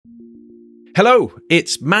Hello,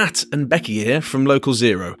 it's Matt and Becky here from Local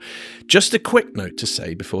Zero. Just a quick note to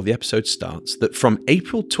say before the episode starts that from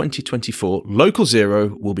April 2024, Local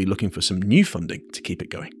Zero will be looking for some new funding to keep it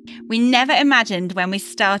going. We never imagined when we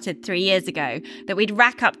started 3 years ago that we'd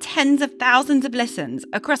rack up tens of thousands of listens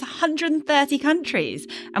across 130 countries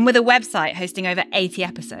and with a website hosting over 80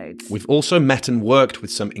 episodes. We've also met and worked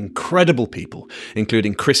with some incredible people,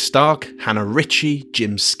 including Chris Stark, Hannah Ritchie,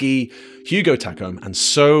 Jim Ski, Hugo Tacome, and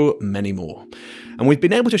so many more. And we've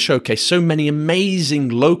been able to showcase so many amazing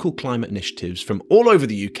local climate initiatives from all over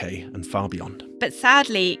the UK and far beyond. But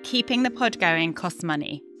sadly, keeping the pod going costs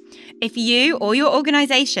money. If you or your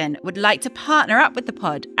organisation would like to partner up with the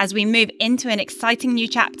pod as we move into an exciting new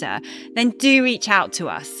chapter, then do reach out to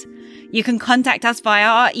us. You can contact us via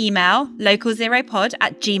our email,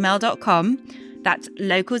 localzeropod@gmail.com. That's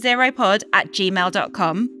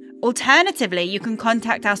localzeropod@gmail.com. Alternatively, you can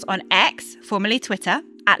contact us on X, formerly Twitter,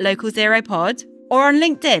 @localzeropod, or on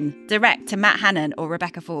LinkedIn, direct to Matt Hannon or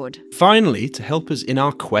Rebecca Ford. Finally, to help us in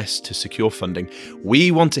our quest to secure funding,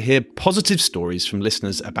 we want to hear positive stories from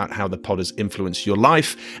listeners about how the pod has influenced your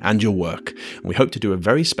life and your work. And we hope to do a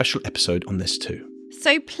very special episode on this too.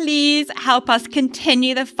 So please help us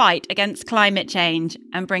continue the fight against climate change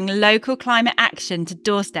and bring local climate action to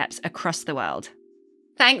doorsteps across the world.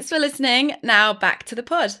 Thanks for listening. Now back to the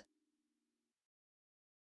pod.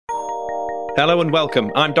 Hello and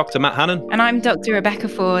welcome. I'm Dr. Matt Hannon. And I'm Dr. Rebecca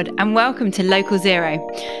Ford, and welcome to Local Zero.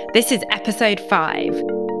 This is episode 5.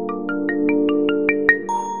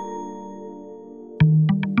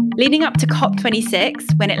 Leading up to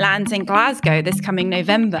COP26, when it lands in Glasgow this coming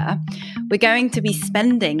November, we're going to be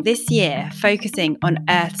spending this year focusing on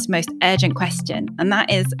Earth's most urgent question, and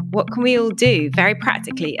that is, what can we all do very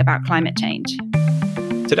practically about climate change?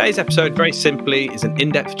 Today's episode, very simply, is an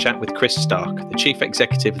in-depth chat with Chris Stark, the Chief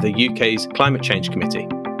Executive of the UK's Climate Change Committee.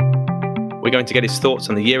 We're going to get his thoughts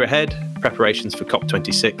on the year ahead, preparations for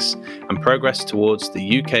COP26, and progress towards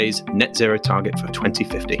the UK's net zero target for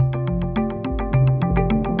 2050.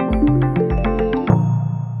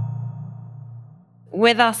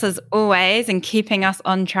 With us as always and keeping us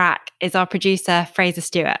on track is our producer, Fraser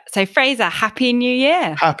Stewart. So Fraser, Happy New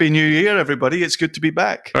Year. Happy New Year, everybody. It's good to be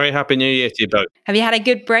back. Very Happy New Year to you both. Have you had a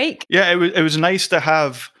good break? Yeah, it was nice to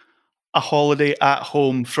have a holiday at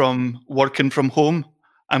home from working from home.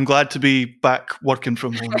 I'm glad to be back working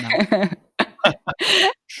from home now.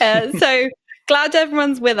 So glad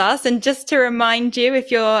everyone's with us. And just to remind you, if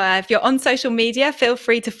you're on social media, feel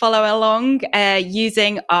free to follow along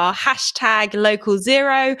using our hashtag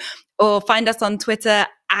 #LocalZero or find us on Twitter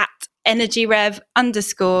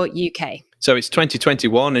 @EnergyRev_UK. So it's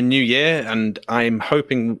 2021, a new year, and I'm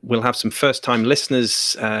hoping we'll have some first-time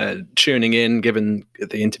listeners tuning in, given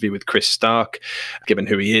the interview with Chris Stark, given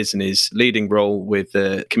who he is and his leading role with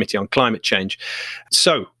the Committee on Climate Change.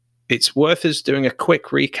 So it's worth us doing a quick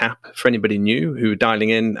recap for anybody new who are dialing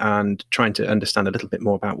in and trying to understand a little bit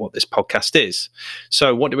more about what this podcast is.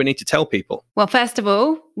 So what do we need to tell people? Well, first of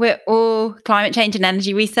all, we're all climate change and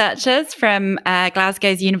energy researchers from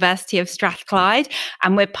Glasgow's University of Strathclyde,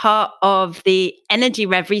 and we're part of the Energy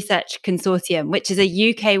Rev Research Consortium, which is a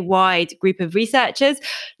UK-wide group of researchers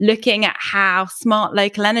looking at how smart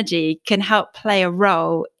local energy can help play a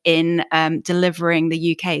role in delivering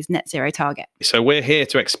the UK's net zero target. So we're here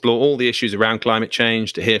to explore all the issues around climate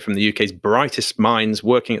change, to hear from the UK's brightest minds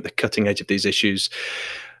working at the cutting edge of these issues.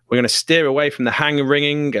 We're going to steer away from the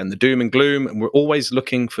hand-wringing and the doom and gloom, and we're always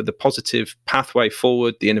looking for the positive pathway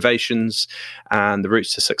forward, the innovations, and the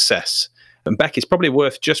routes to success. And Beck, it's probably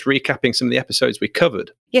worth just recapping some of the episodes we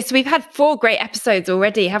covered. Yes, we've had 4 great episodes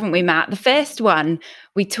already, haven't we, Matt? The first one,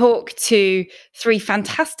 we talked to 3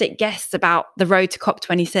 fantastic guests about the road to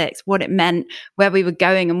COP26, what it meant, where we were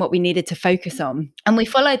going and what we needed to focus on. And we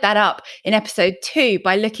followed that up in episode 2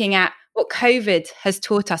 by looking at what COVID has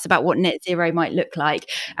taught us about what net zero might look like.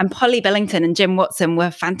 And Polly Billington and Jim Watson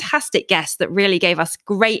were fantastic guests that really gave us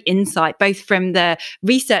great insight, both from the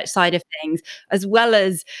research side of things, as well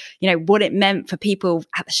as, what it meant for people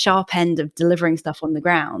at the sharp end of delivering stuff on the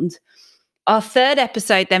ground. Our third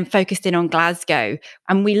episode then focused in on Glasgow,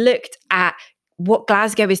 and we looked at what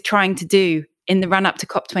Glasgow is trying to do in the run up to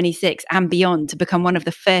COP26 and beyond to become one of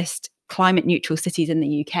the first climate neutral cities in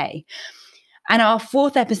the UK. And our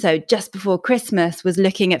 4th episode, just before Christmas, was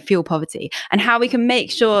looking at fuel poverty and how we can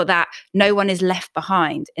make sure that no one is left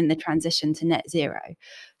behind in the transition to net zero.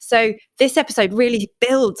 So this episode really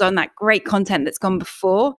builds on that great content that's gone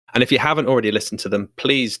before. And if you haven't already listened to them,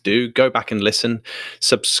 please do go back and listen,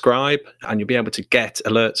 subscribe, and you'll be able to get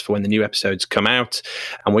alerts for when the new episodes come out.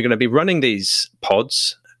 And we're going to be running these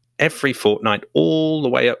pods every fortnight all the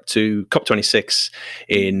way up to COP26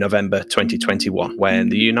 in November 2021, when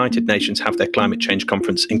the United Nations have their climate change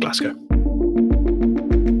conference in Glasgow.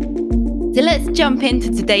 So let's jump into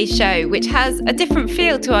today's show, which has a different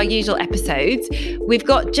feel to our usual episodes. We've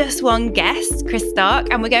got just one guest, Chris Stark,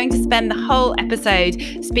 and we're going to spend the whole episode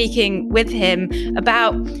speaking with him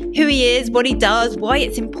about who he is, what he does, why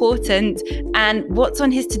it's important, and what's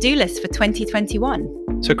on his to-do list for 2021.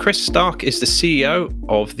 So Chris Stark is the CEO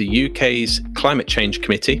of the UK's Climate Change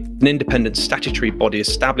Committee, an independent statutory body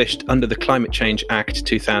established under the Climate Change Act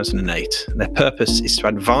 2008. Their purpose is to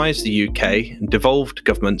advise the UK and devolved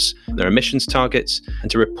governments on their emissions targets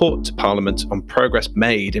and to report to Parliament on progress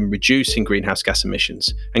made in reducing greenhouse gas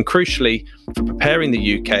emissions, and crucially, for preparing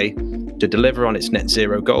the UK to deliver on its net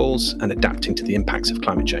zero goals and adapting to the impacts of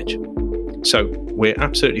climate change. So we're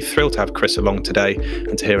absolutely thrilled to have Chris along today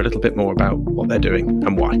and to hear a little bit more about what they're doing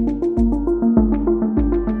and why.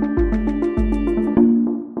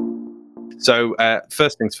 So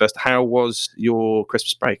first things first, how was your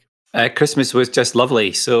Christmas break? Christmas was just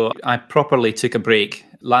lovely. So I properly took a break.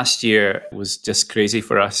 Last year was just crazy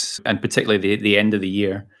for us, and particularly the end of the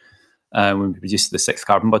year when we produced the sixth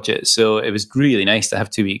carbon budget. So it was really nice to have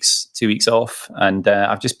 2 weeks off. And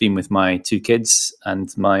I've just been with my two kids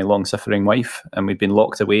and my long-suffering wife, and we've been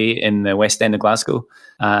locked away in the West End of Glasgow.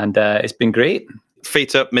 And it's been great.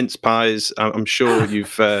 Feet up, mince pies. I'm sure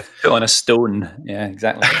you've... Put on a stone. Yeah,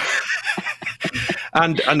 exactly.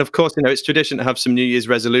 And of course, it's tradition to have some New Year's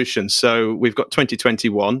resolutions. So we've got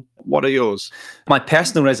 2021. What are yours? My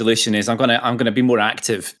personal resolution is I'm gonna be more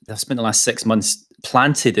active. I've spent the last 6 months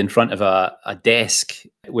planted in front of a desk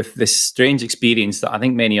with this strange experience that I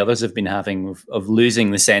think many others have been having of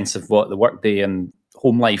losing the sense of what the workday and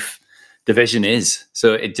home life division is.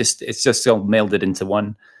 So it's just all melded into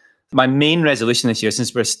one. My main resolution this year,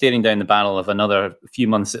 since we're staring down the barrel of another few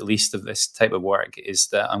months at least of this type of work, is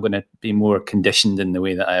that I'm going to be more conditioned in the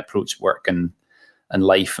way that I approach work and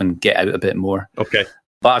life and get out a bit more. Okay.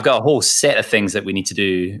 But I've got a whole set of things that we need to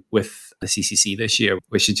do with the CCC this year,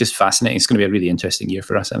 which is just fascinating. It's going to be a really interesting year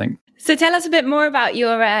for us, I think. So tell us a bit more about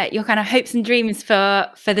your kind of hopes and dreams for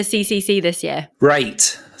the CCC this year.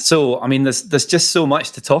 Right. So, I mean, there's just so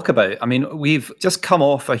much to talk about. I mean, we've just come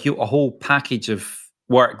off a whole package of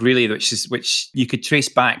work, really, which you could trace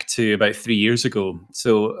back to about 3 years ago.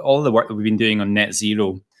 So all the work that we've been doing on net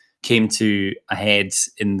zero came to a head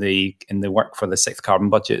in the work for the sixth carbon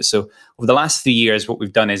budget. So over the last 3 years, what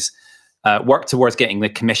we've done is work towards getting the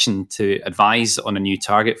Commission to advise on a new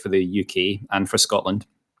target for the UK and for Scotland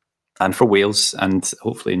and for Wales and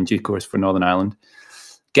hopefully in due course for Northern Ireland.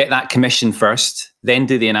 Get that commission first, then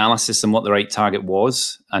do the analysis on what the right target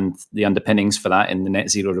was and the underpinnings for that in the net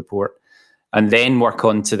zero report. And then work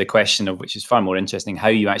on to the question of, which is far more interesting, how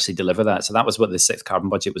you actually deliver that. So that was what the sixth carbon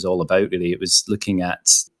budget was all about, really. It was looking at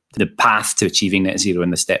the path to achieving net zero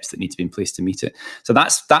and the steps that need to be in place to meet it. So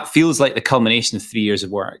that feels like the culmination of 3 years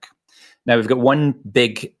of work. Now we've got one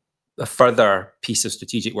big, further piece of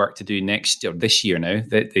strategic work to do this year now,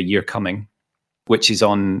 the year coming, which is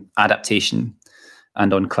on adaptation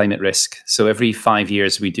and on climate risk. So every 5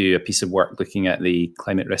 years we do a piece of work looking at the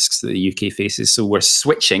climate risks that the UK faces. So we're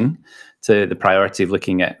switching to the priority of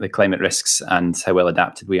looking at the climate risks and how well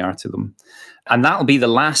adapted we are to them. And that'll be the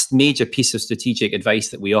last major piece of strategic advice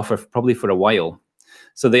that we offer probably for a while.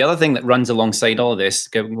 So the other thing that runs alongside all of this,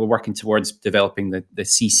 we're working towards developing the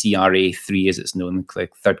CCRA 3, as it's known, the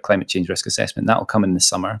third climate change risk assessment. That'll come in the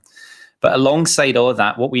summer. But alongside all of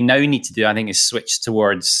that, what we now need to do, I think, is switch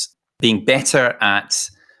towards being better at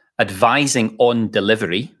advising on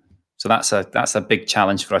delivery. So that's a big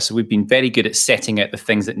challenge for us. So we've been very good at setting out the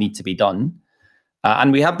things that need to be done.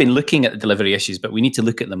 And we have been looking at the delivery issues, but we need to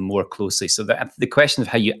look at them more closely. So the question of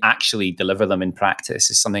how you actually deliver them in practice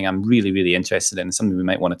is something I'm really, really interested in, something we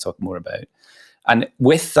might want to talk more about. And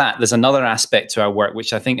with that, there's another aspect to our work,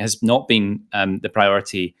 which I think has not been the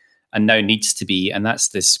priority and now needs to be, and that's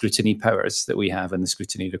the scrutiny powers that we have and the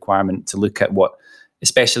scrutiny requirement to look at what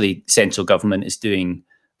especially central government is doing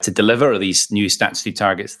to deliver these new statutory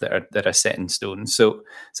targets that are set in stone. So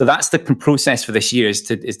that's the process for this year is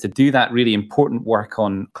to do that really important work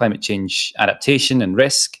on climate change adaptation and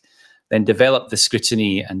risk, then develop the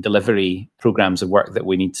scrutiny and delivery programs of work that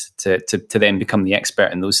we need to then become the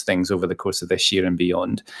expert in those things over the course of this year and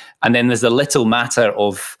beyond. And then there's a little matter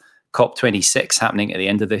of COP26 happening at the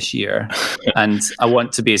end of this year, and I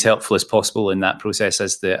want to be as helpful as possible in that process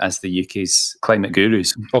as the UK's climate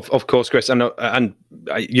gurus. Of course, Chris. And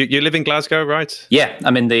you live in Glasgow, right? Yeah,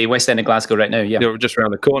 I'm in the West End of Glasgow right now. Yeah, you're just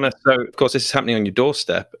around the corner. So, of course, this is happening on your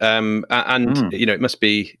doorstep, and it must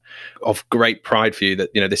be of great pride for you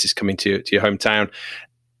that this is coming to your hometown.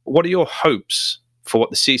 What are your hopes for what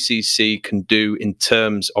the CCC can do in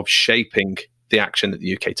terms of shaping the action that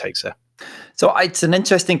the UK takes there? So it's an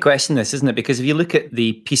interesting question, this, isn't it? Because if you look at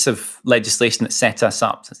the piece of legislation that set us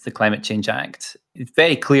up, it's the Climate Change Act, it's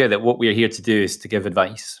very clear that what we're here to do is to give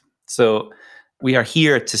advice. So we are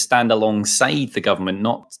here to stand alongside the government,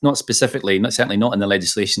 not specifically, certainly not in the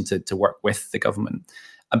legislation to work with the government.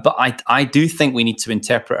 But I do think we need to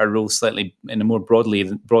interpret our role slightly in a more broadly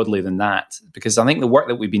than that, because I think the work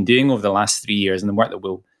that we've been doing over the last 3 years and the work that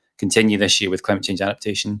we'll continue this year with climate change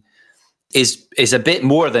adaptation is a bit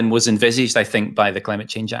more than was envisaged, I think, by the Climate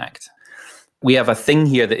Change Act. We have a thing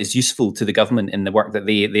here that is useful to the government in the work that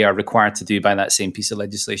they are required to do by that same piece of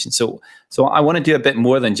legislation. So I want to do a bit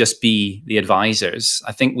more than just be the advisors.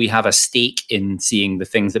 I think we have a stake in seeing the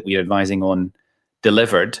things that we are advising on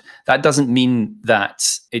delivered. That doesn't mean that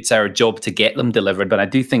it's our job to get them delivered, but I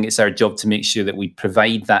do think it's our job to make sure that we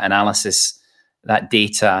provide that analysis, that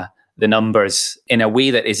data, the numbers in a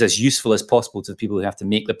way that is as useful as possible to the people who have to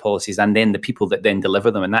make the policies and then the people that then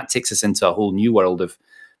deliver them. And that takes us into a whole new world of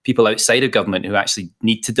people outside of government who actually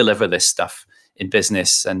need to deliver this stuff in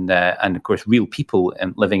business and of course, real people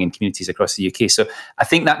living in communities across the UK. So I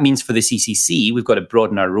think that means for the CCC, we've got to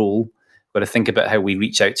broaden our role. We've got to think about how we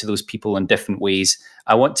reach out to those people in different ways.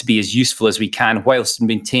 I want to be as useful as we can whilst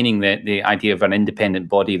maintaining the idea of an independent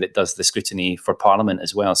body that does the scrutiny for Parliament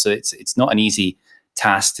as well. So it's not an easy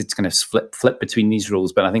task to kind of flip between these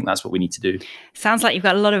roles, but I think that's what we need to do. Sounds like you've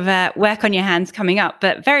got a lot of work on your hands coming up,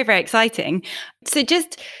 but very, very exciting. So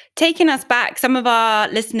just taking us back, some of our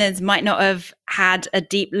listeners might not have had a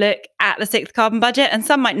deep look at the sixth carbon budget, and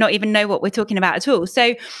some might not even know what we're talking about at all.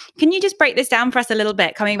 So can you just break this down for us a little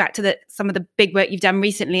bit, coming back to some of the big work you've done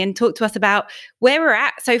recently, and talk to us about where we're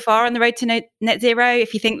at so far on the road to net zero?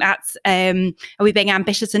 If you think that's, are we being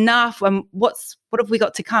ambitious enough? And what have we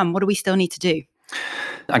got to come? What do we still need to do?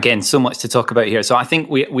 Again, so much to talk about here. So I think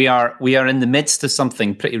we are in the midst of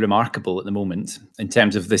something pretty remarkable at the moment in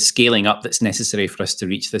terms of the scaling up that's necessary for us to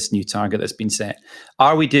reach this new target that's been set.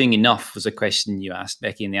 Are we doing enough was a question you asked,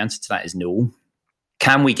 Becky, and the answer to that is no.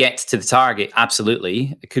 Can we get to the target?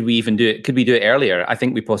 Absolutely. Could we even do it? Could we do it earlier? I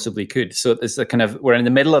think we possibly could. So it's we're in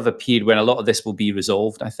the middle of a period when a lot of this will be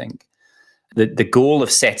resolved, I think. The goal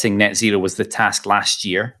of setting net zero was the task last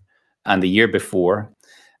year and the year before.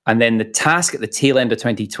 And then the task at the tail end of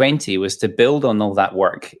 2020 was to build on all that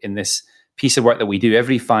work in this piece of work that we do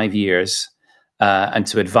every 5 years and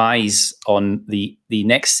to advise on the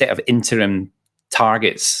next set of interim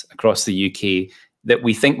targets across the UK that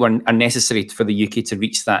we think are necessary for the UK to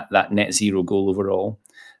reach that net zero goal overall.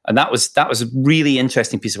 And that was a really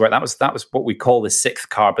interesting piece of work. That was what we call the sixth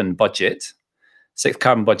carbon budget. Sixth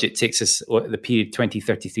carbon budget takes us the period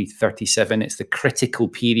 2033-37. It's the critical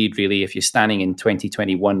period, really, if you're standing in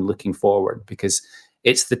 2021 looking forward, because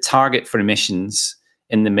it's the target for emissions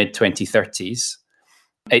in the mid-2030s.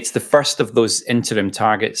 It's the first of those interim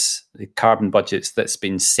targets, the carbon budgets, that's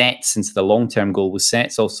been set since the long-term goal was set.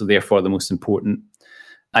 It's also, therefore, the most important.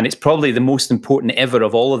 And it's probably the most important ever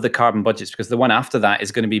of all of the carbon budgets, because the one after that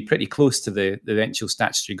is going to be pretty close to the eventual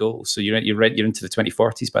statutory goal. So you're into the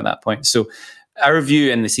 2040s by that point. So our view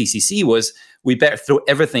in the CCC was we better throw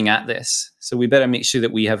everything at this. So we better make sure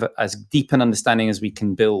that we have as deep an understanding as we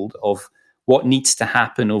can build of what needs to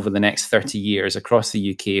happen over the next 30 years across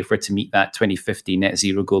the UK if we're to meet that 2050 net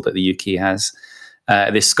zero goal that the UK has.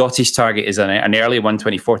 The Scottish target is an early one,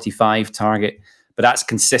 2045 target, but that's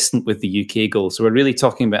consistent with the UK goal. So we're really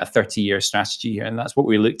talking about a 30-year strategy here, and that's what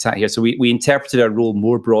we looked at here. So we interpreted our role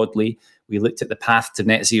more broadly. We looked at the path to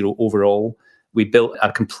net zero overall. We built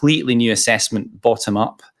a completely new assessment bottom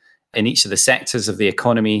up in each of the sectors of the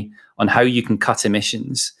economy on how you can cut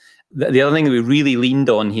emissions. The other thing that we really leaned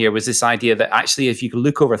on here was this idea that actually, if you can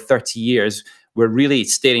look over 30 years, we're really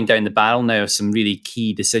staring down the barrel now of some really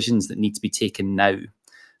key decisions that need to be taken now.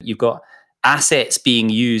 You've got assets being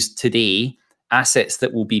used today, assets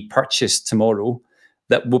that will be purchased tomorrow,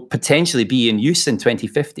 that will potentially be in use in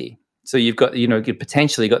 2050. So you've got, you've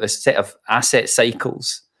potentially got this set of asset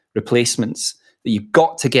cycles, replacements, that you've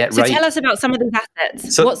got to get right. So tell us about some of these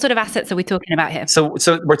assets. So, what sort of assets are we talking about here? So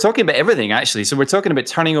we're talking about everything, actually. So we're talking about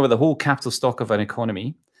turning over the whole capital stock of an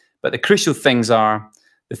economy. But the crucial things are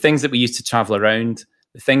the things that we use to travel around,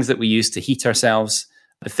 the things that we use to heat ourselves,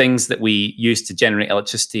 the things that we use to generate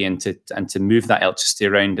electricity and to move that electricity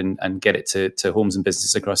around and get it to homes and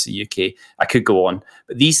businesses across the UK. I could go on.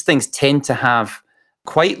 But these things tend to have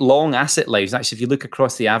quite long asset lives. Actually, if you look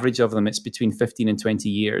across the average of them, it's between 15 and 20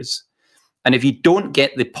 years. And if you don't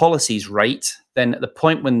get the policies right, then at the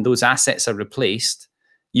point when those assets are replaced,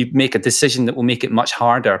 you make a decision that will make it much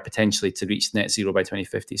harder potentially to reach net zero by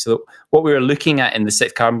 2050. So what we were looking at in the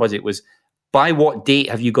sixth carbon budget was, by what date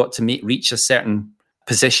have you got to reach a certain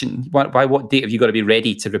position? By what date have you got to be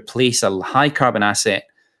ready to replace a high carbon asset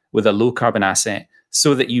with a low carbon asset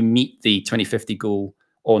so that you meet the 2050 goal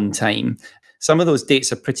on time? Some of those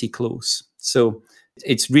dates are pretty close. So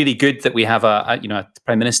it's really good that we have a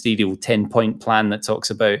Prime Ministerial 10-point plan that talks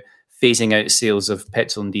about phasing out sales of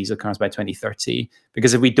petrol and diesel cars by 2030.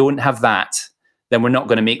 Because if we don't have that, then we're not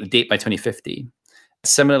going to make the date by 2050.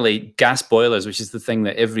 Similarly, gas boilers, which is the thing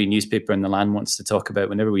that every newspaper in the land wants to talk about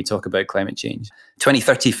whenever we talk about climate change.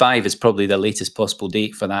 2035 is probably the latest possible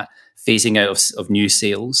date for that phasing out of new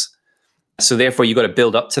sales. So therefore, you've got to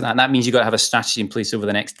build up to that. And that means you've got to have a strategy in place over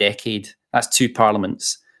the next decade. That's 2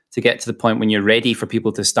 parliaments to get to the point when you're ready for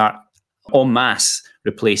people to start en masse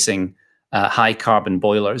replacing high carbon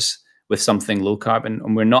boilers with something low carbon,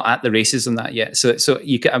 and we're not at the races on that yet. So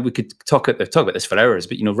we could talk about this for hours,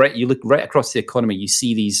 but you look right across the economy, you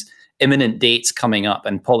see these imminent dates coming up,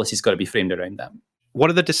 and policy's got to be framed around that. What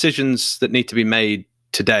are the decisions that need to be made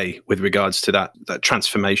today with regards to that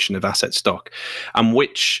transformation of asset stock, and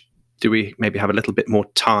which do we maybe have a little bit more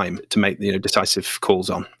time to make decisive calls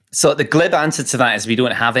on? So the glib answer to that is we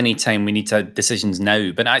don't have any time. We need to have decisions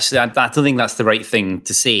now. But actually, I don't think that's the right thing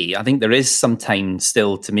to say. I think there is some time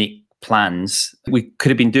still to make plans. We could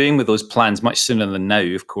have been doing with those plans much sooner than now,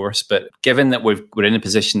 of course. But given that we're in a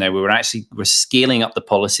position now where we're scaling up the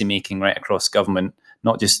policy making right across government,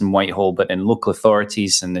 not just in Whitehall, but in local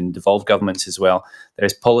authorities and in devolved governments as well. There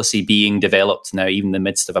is policy being developed now, even in the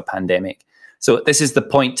midst of a pandemic. So this is the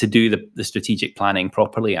point to do the strategic planning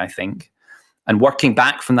properly, I think. And working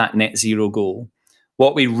back from that net zero goal,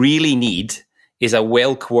 what we really need is a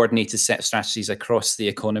well-coordinated set of strategies across the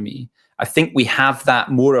economy. I think we have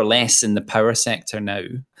that more or less in the power sector now.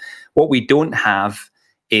 What we don't have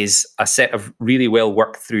is a set of really well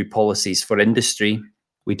worked through policies for industry.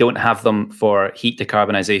 We don't have them for heat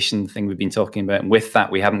decarbonisation, the thing we've been talking about. And with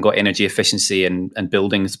that, we haven't got energy efficiency and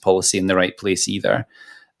buildings policy in the right place either.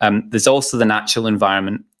 There's also the natural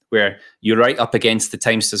environment, where you're right up against the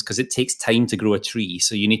timescales because it takes time to grow a tree.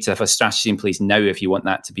 So you need to have a strategy in place now if you want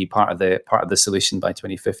that to be part of the solution by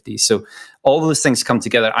 2050. So all those things come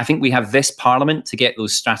together. I think we have this Parliament to get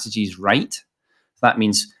those strategies right. That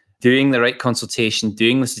means doing the right consultation,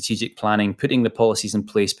 doing the strategic planning, putting the policies in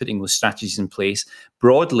place, putting those strategies in place.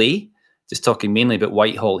 Broadly, just talking mainly about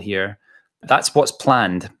Whitehall here, that's what's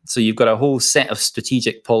planned. So you've got a whole set of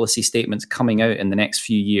strategic policy statements coming out in the next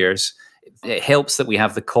few years. It helps that we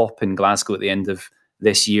have the COP in Glasgow at the end of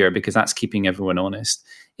this year because that's keeping everyone honest.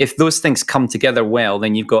 If those things come together well,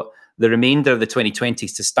 then you've got the remainder of the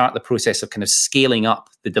 2020s to start the process of kind of scaling up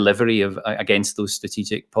the delivery of against those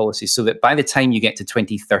strategic policies so that by the time you get to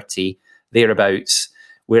 2030, thereabouts,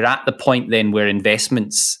 we're at the point then where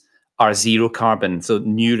investments are zero carbon. So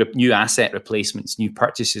new asset replacements, new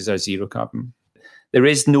purchases are zero carbon. There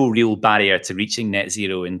is no real barrier to reaching net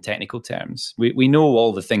zero in technical terms. We know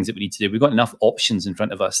all the things that we need to do. We've got enough options in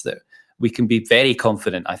front of us that we can be very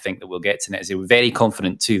confident, I think, that we'll get to net zero. We're very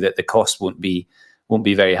confident too that the cost won't be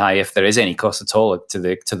very high if there is any cost at all to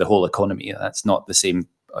the whole economy. That's not the same,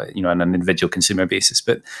 on an individual consumer basis,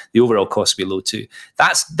 but the overall cost will be low too.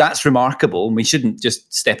 That's remarkable, and we shouldn't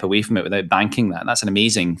just step away from it without banking that. That's an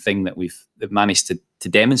amazing thing that we've managed to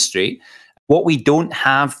demonstrate. What we don't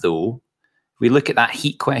have though, we look at that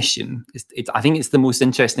heat question. I think it's the most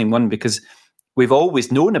interesting one because we've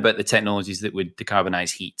always known about the technologies that would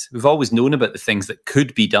decarbonize heat. We've always known about the things that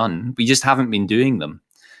could be done. We just haven't been doing them.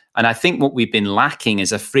 And I think what we've been lacking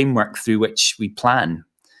is a framework through which we plan.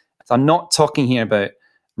 So I'm not talking here about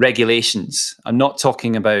regulations. I'm not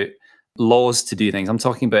talking about laws to do things. I'm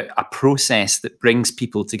talking about a process that brings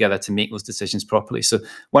people together to make those decisions properly. So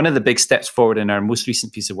one of the big steps forward in our most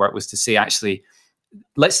recent piece of work was to say, actually,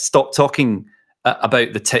 let's stop talking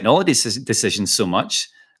about the technology decisions so much.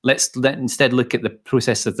 Let's instead look at the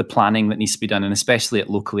process of the planning that needs to be done, and especially at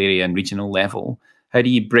local area and regional level. How do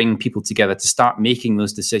you bring people together to start making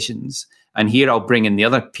those decisions? And here I'll bring in the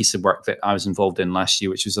other piece of work that I was involved in last year,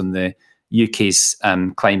 which was on the UK's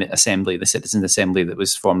Climate Assembly, the Citizens' Assembly that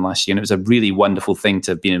was formed last year. And it was a really wonderful thing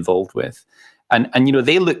to have been involved with. And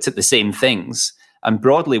they looked at the same things. And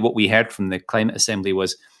broadly, what we heard from the Climate Assembly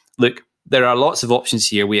was, look, there are lots of options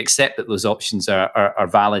here. We accept that those options are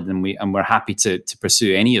valid, and we're happy to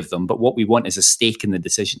pursue any of them. But what we want is a stake in the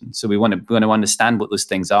decision. So we want to understand what those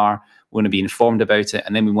things are. We want to be informed about it,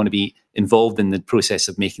 and then we want to be involved in the process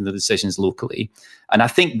of making the decisions locally. And I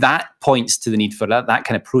think that points to the need for that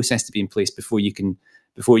kind of process to be in place before you can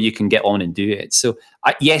before you can get on and do it. So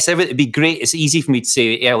yes, it'd be great. It's easy for me to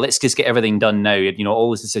say, yeah, let's just get everything done now. All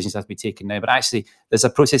those decisions have to be taken now. But actually, there's a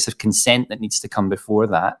process of consent that needs to come before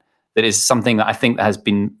that. That is something that I think that has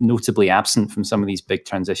been notably absent from some of these big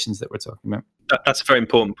transitions that we're talking about. That's a very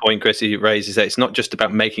important point, Chris, you raise, is that it's not just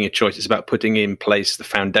about making a choice, it's about putting in place the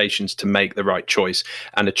foundations to make the right choice,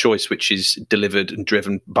 and a choice which is delivered and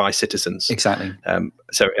driven by citizens. Exactly.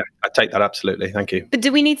 So yeah, I take that absolutely. Thank you. But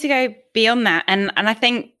do we need to go beyond that? And I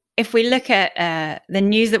think if we look at the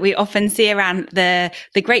news that we often see around the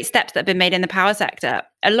great steps that have been made in the power sector,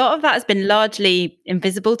 a lot of that has been largely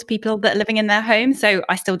invisible to people that are living in their homes. So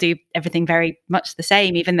I still do everything very much the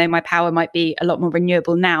same, even though my power might be a lot more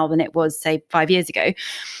renewable now than it was, say, 5 years ago.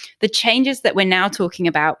 The changes that we're now talking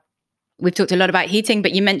about, we've talked a lot about heating,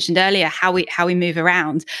 but you mentioned earlier how we move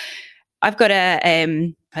around. I've got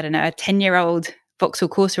a 10-year-old Vauxhall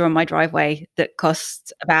Corsa on my driveway that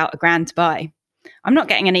costs about $1,000 to buy. I'm not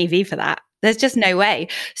getting an EV for that. There's just no way.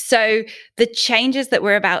 So the changes that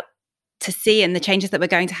we're about to see and the changes that we're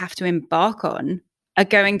going to have to embark on are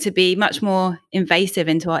going to be much more invasive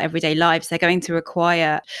into our everyday lives. They're going to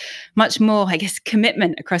require much more,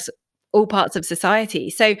 commitment across all parts of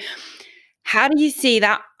society. So how do you see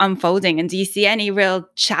that unfolding? And do you see any real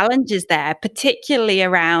challenges there, particularly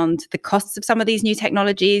around the costs of some of these new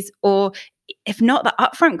technologies, or if not the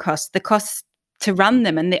upfront costs, the costs to run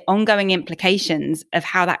them and the ongoing implications of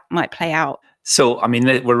how that might play out? So,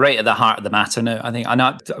 we're right at the heart of the matter now. I think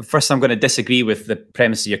I'm going to disagree with the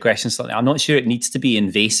premise of your question slightly. I'm not sure it needs to be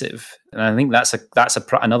invasive. And I think that's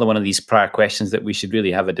another one of these prior questions that we should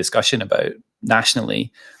really have a discussion about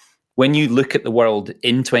nationally. When you look at the world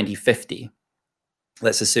in 2050,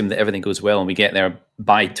 let's assume that everything goes well and we get there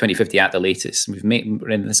by 2050 at the latest.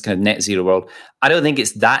 We're in this kind of net zero world. I don't think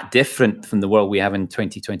it's that different from the world we have in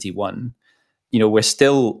 2021. We're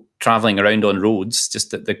still traveling around on roads,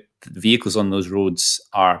 just that the vehicles on those roads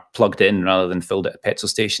are plugged in rather than filled at a petrol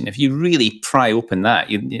station. If you really pry open that,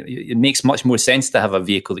 it makes much more sense to have a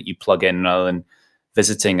vehicle that you plug in rather than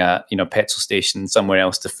visiting a petrol station somewhere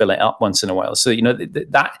else to fill it up once in a while. So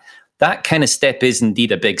that kind of step is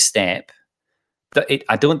indeed a big step.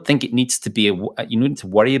 I don't think it needs to be you need to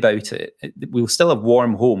worry about it. We'll still have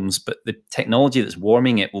warm homes, but the technology that's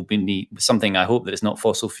warming it will be something, I hope, that is not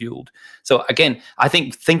fossil fueled. So again, I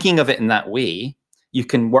think thinking of it in that way, you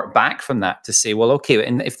can work back from that to say, well, okay,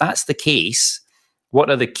 and if that's the case, what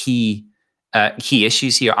are the key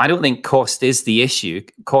issues here? I don't think cost is the issue.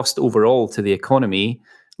 Cost overall to the economy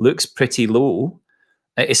looks pretty low,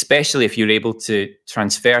 especially if you're able to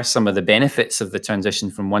transfer some of the benefits of the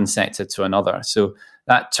transition from one sector to another. So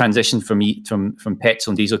that transition from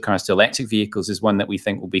petrol and diesel cars to electric vehicles is one that we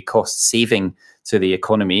think will be cost saving to the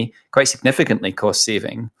economy, quite significantly cost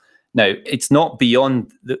saving. Now, it's not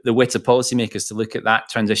beyond the wit of policymakers to look at that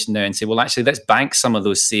transition now and say, well, actually, let's bank some of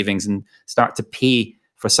those savings and start to pay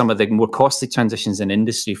for some of the more costly transitions in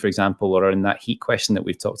industry, for example, or in that heat question that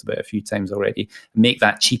we've talked about a few times already, make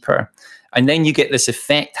that cheaper. And then you get this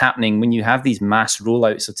effect happening when you have these mass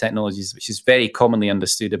rollouts of technologies, which is very commonly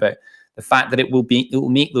understood about the fact that it will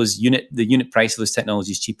make the unit price of those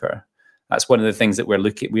technologies cheaper. That's one of the things that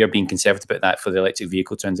we are being conservative about that for the electric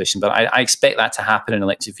vehicle transition. But I expect that to happen in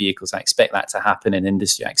electric vehicles. I expect that to happen in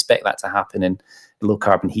industry. I expect that to happen in low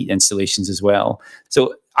carbon heat installations as well.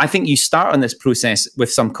 So I think you start on this process with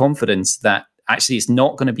some confidence that actually it's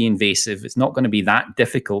not going to be invasive. It's not going to be that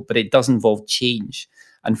difficult, but it does involve change.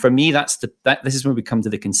 And for me, this is where we come to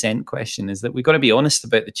the consent question, is that we've got to be honest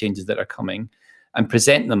about the changes that are coming and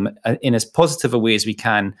present them in as positive a way as we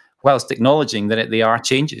can, whilst acknowledging that they are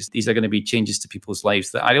changes. These are going to be changes to people's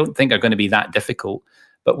lives that I don't think are going to be that difficult,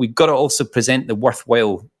 but we've got to also present the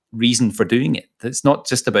worthwhile reason for doing it. It's not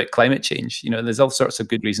just about climate change. There's all sorts of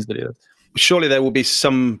good reasons to do it. Surely there will be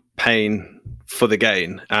some pain for the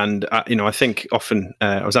gain. And, I think often,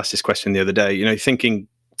 I was asked this question the other day, thinking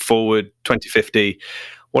forward 2050,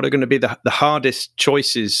 what are going to be the hardest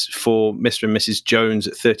choices for Mr. and Mrs. Jones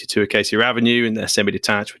at 32 Acacia Avenue in their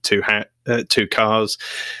semi-detached with two cars,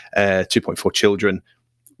 2.4 children?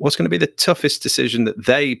 What's going to be the toughest decision that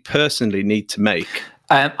they personally need to make?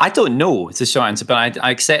 I don't know. It's a short answer, but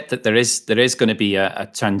I accept that there is going to be a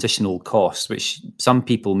transitional cost, which some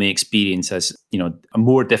people may experience as a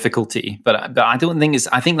more difficulty. But I don't think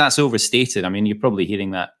I think that's overstated. You're probably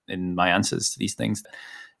hearing that in my answers to these things.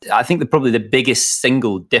 I think probably the biggest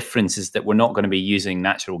single difference is that we're not going to be using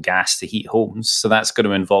natural gas to heat homes. So that's going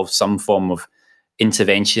to involve some form of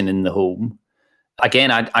intervention in the home. Again,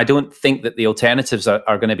 I don't think that the alternatives are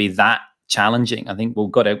going to be that challenging. I think we've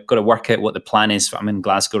got to work out what the plan is. I'm in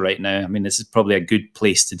Glasgow right now. I mean, this is probably a good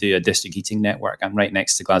place to do a district heating network. I'm right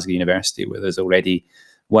next to Glasgow University, where there's already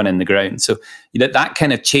one in the ground. So that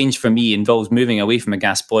kind of change for me involves moving away from a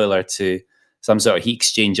gas boiler to some sort of heat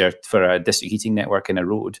exchanger for a district heating network in a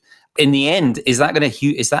road. In the end, is that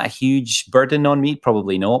a huge burden on me?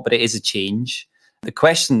 Probably not, but it is a change. The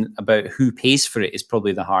question about who pays for it is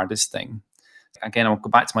probably the hardest thing. Again, I'll go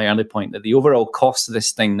back to my earlier point that the overall cost of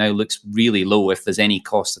this thing now looks really low, if there's any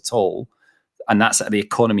cost at all, and that's at the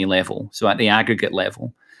economy level, so at the aggregate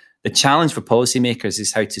level. The challenge for policymakers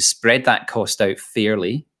is how to spread that cost out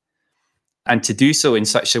fairly, and to do so in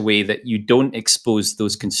such a way that you don't expose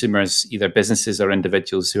those consumers, either businesses or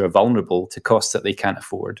individuals who are vulnerable, to costs that they can't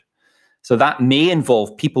afford. So that may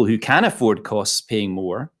involve people who can afford costs paying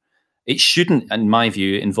more. It shouldn't, in my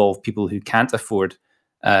view, involve people who can't afford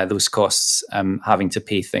those costs having to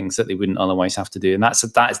pay things that they wouldn't otherwise have to do. And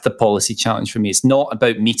that is the policy challenge for me. It's not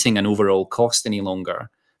about meeting an overall cost any longer,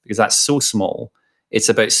 because that's so small. It's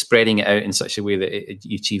about spreading it out in such a way that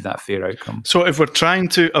you achieve that fair outcome. So if we're trying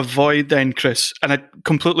to avoid then, Chris, and I'm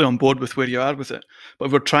completely on board with where you are with it, but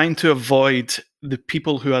if we're trying to avoid the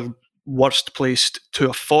people who are worst placed to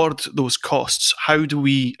afford those costs, how do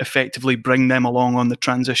we effectively bring them along on the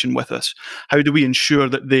transition with us? How do we ensure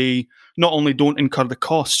that they not only don't incur the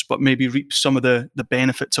costs, but maybe reap some of the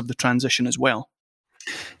benefits of the transition as well?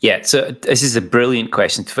 Yeah, so this is a brilliant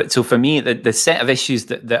question. So for me, the set of issues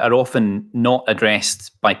that are often not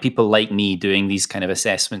addressed by people like me doing these kind of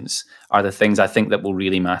assessments are the things I think that will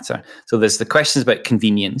really matter. So there's the questions about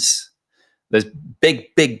convenience. There's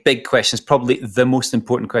big questions, probably the most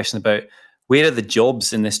important question about where are the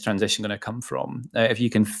jobs in this transition going to come from? If you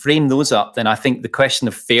can frame those up, then I think the question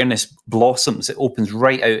of fairness blossoms. It opens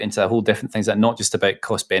right out into a whole different things that are not just about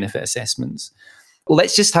cost-benefit assessments.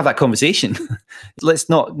 Let's just have that conversation. Let's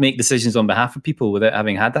not make decisions on behalf of people without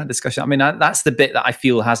having had that discussion. I mean, that's the bit that I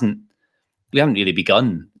feel we haven't really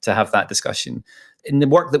begun to have that discussion. In the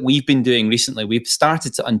work that we've been doing recently, we've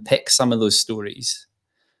started to unpick some of those stories.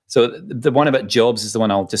 So the one about jobs is the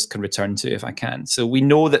one I'll just return to if I can. So we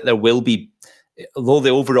know that there will be, although the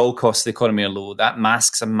overall costs of the economy are low, that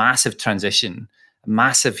masks a massive transition, a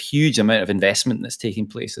massive, huge amount of investment that's taking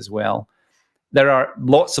place as well. There are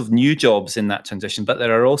lots of new jobs in that transition, but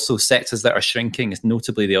there are also sectors that are shrinking,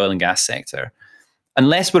 notably the oil and gas sector.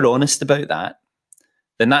 Unless we're honest about that,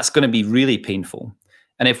 then that's going to be really painful.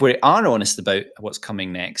 And if we are honest about what's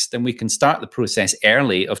coming next, then we can start the process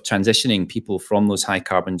early of transitioning people from those high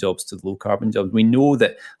carbon jobs to low carbon jobs. We know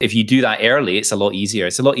that if you do that early, it's a lot easier.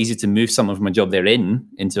 It's a lot easier to move someone from a job they're in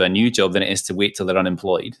into a new job than it is to wait till they're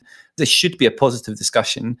unemployed. This should be a positive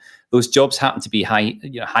discussion. Those jobs happen to be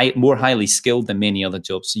more highly skilled than many other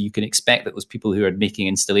jobs. So you can expect that those people who are making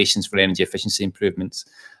installations for energy efficiency improvements,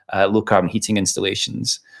 low carbon heating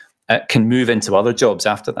installations, can move into other jobs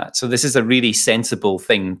after that. So this is a really sensible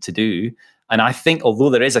thing to do. And I think although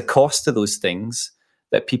there is a cost to those things,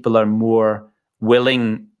 that people are more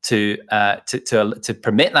willing to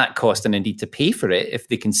permit that cost and indeed to pay for it if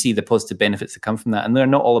they can see the positive benefits that come from that. And they're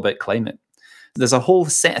not all about climate. There's a whole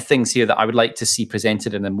set of things here that I would like to see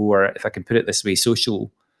presented in a more, if I can put it this way,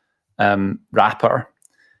 social wrapper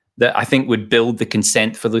that I think would build the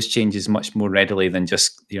consent for those changes much more readily than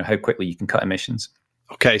just how quickly you can cut emissions.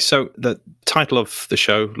 Okay, so the title of the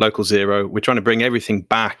show, Local Zero, we're trying to bring everything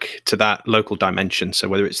back to that local dimension. So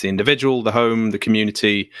whether it's the individual, the home, the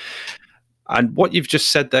community, and what you've just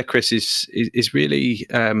said there, Chris, is really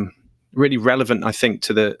really relevant, I think,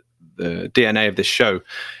 to the DNA of this show.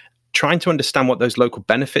 Trying to understand what those local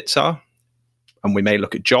benefits are, and we may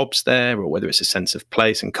look at jobs there, or whether it's a sense of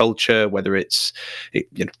place and culture, whether it's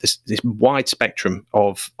this wide spectrum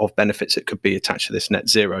of benefits that could be attached to this net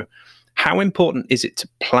zero. How important is it to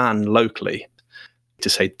plan locally, to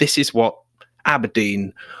say this is what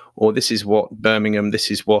Aberdeen or this is what Birmingham,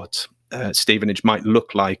 this is what Stevenage might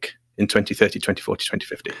look like in 2030, 2040,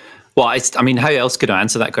 2050? Well, how else could I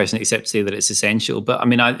answer that question except say that it's essential? But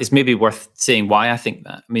it's maybe worth saying why I think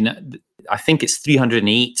that. I think it's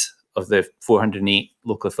 308 of the 408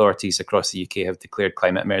 local authorities across the UK have declared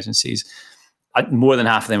climate emergencies. More than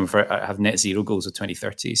half of them have net zero goals of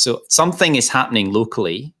 2030. So something is happening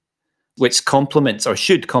locally which complements or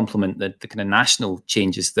should complement the kind of national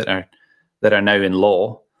changes that are now in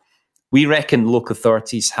law. We reckon local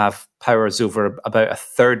authorities have powers over about a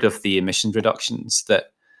third of the emission reductions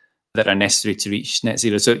that are necessary to reach net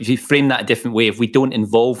zero. So if you frame that a different way, if we don't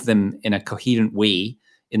involve them in a coherent way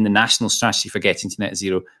in the national strategy for getting to net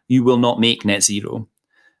zero, you will not make net zero.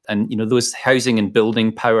 And those housing and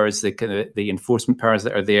building powers, the enforcement powers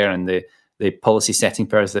that are there, and the the policy setting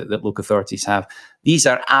powers that local authorities have. These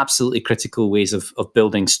are absolutely critical ways of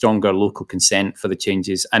building stronger local consent for the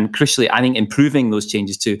changes. And crucially, I think improving those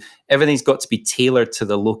changes too. Everything's got to be tailored to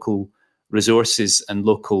the local resources and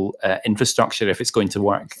local infrastructure if it's going to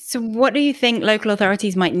work. So what do you think local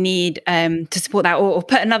authorities might need to support that? Or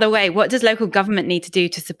put another way, what does local government need to do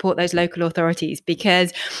to support those local authorities?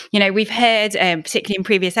 Because, we've heard, particularly in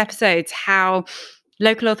previous episodes, how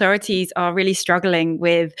local authorities are really struggling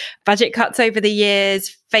with budget cuts over the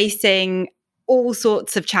years, facing all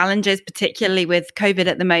sorts of challenges, particularly with COVID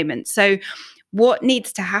at the moment. So what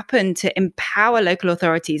needs to happen to empower local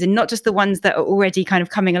authorities, and not just the ones that are already kind of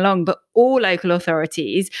coming along, but all local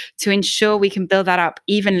authorities, to ensure we can build that up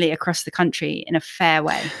evenly across the country in a fair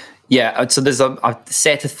way? Yeah, so there's a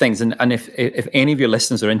set of things, and if any of your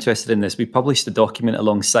listeners are interested in this, we published a document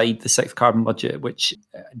alongside the sixth carbon budget, which,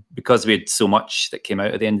 because we had so much that came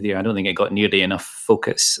out at the end of the year, I don't think it got nearly enough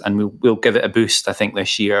focus, and we'll give it a boost, I think,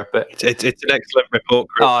 this year. But it's an excellent report,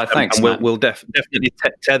 Chris. Oh, thanks. And we'll definitely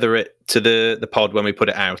tether it to the pod when we put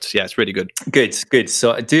it out. Yeah, it's really good. Good.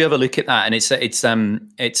 So I do have a look at that, and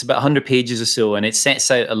it's about 100 pages or so, and it sets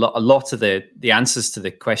out a lot of the answers to the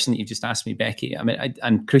question that you just asked me, Becky. I mean,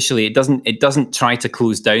 and crucially, it doesn't try to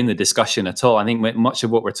close down the discussion at all. I think much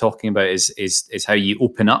of what we're talking about is how you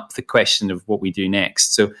open up the question of what we do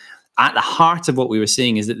next. So at the heart of what we were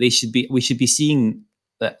saying is that we should be seeing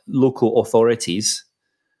that local authorities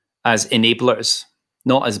as enablers,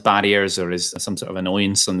 not as barriers or as some sort of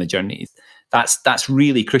annoyance on the journey. That's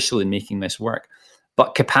really crucial in making this work.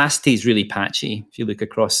 But capacity is really patchy. If you look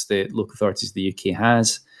across the local authorities the UK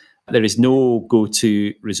has, there is no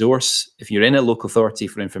go-to resource. If you're in a local authority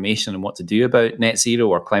for information on what to do about net zero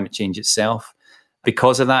or climate change itself,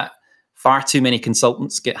 because of that, far too many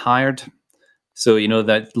consultants get hired. So,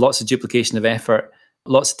 that lots of duplication of effort,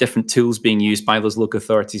 lots of different tools being used by those local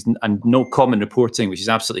authorities, and no common reporting, which is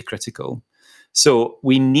absolutely critical. So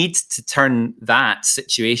we need to turn that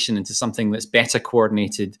situation into something that's better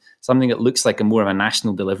coordinated, something that looks like more of a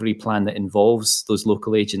national delivery plan that involves those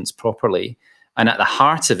local agents properly. And at the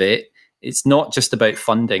heart of it, it's not just about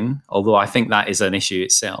funding, although I think that is an issue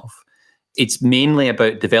itself. It's mainly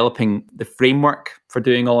about developing the framework for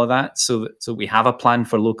doing all of that. So we have a plan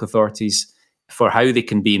for local authorities for how they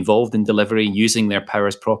can be involved in delivery, using their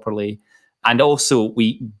powers properly. And also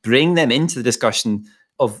we bring them into the discussion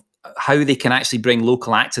of how they can actually bring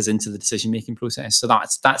local actors into the decision-making process. So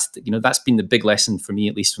that's been the big lesson for me,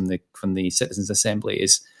 at least from the Citizens Assembly,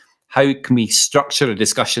 is how can we structure a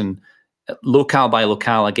discussion locale by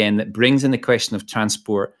locale, again, that brings in the question of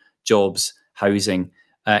transport, jobs, housing,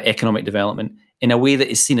 economic development in a way that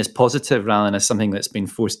is seen as positive rather than as something that's been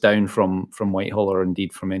forced down from Whitehall or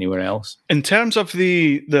indeed from anywhere else. In terms of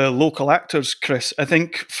the local actors, Chris, I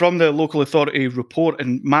think from the local authority report,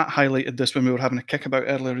 and Matt highlighted this when we were having a kick about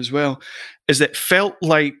earlier as well, is that it felt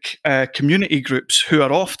like community groups who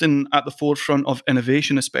are often at the forefront of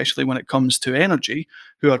innovation, especially when it comes to energy,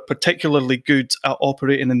 who are particularly good at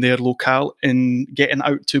operating in their locale in getting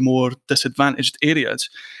out to more disadvantaged areas.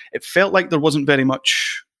 It felt like there wasn't very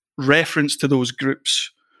much reference to those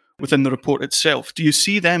groups within the report itself. Do you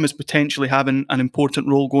see them as potentially having an important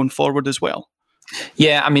role going forward as well?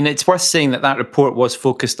 Yeah, I mean, it's worth saying that report was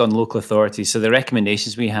focused on local authorities. So the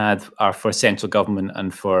recommendations we had are for central government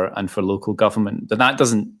and for local government. But that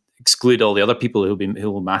doesn't exclude all the other people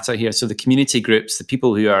who will matter here. So the community groups, the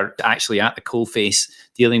people who are actually at the coalface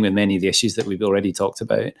dealing with many of the issues that we've already talked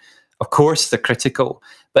about, of course, they're critical.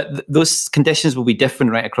 But those conditions will be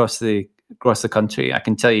different right across the country. I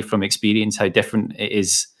can tell you from experience how different it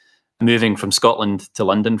is moving from Scotland to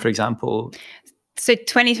London, for example. So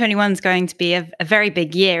 2021 is going to be a very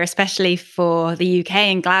big year, especially for the UK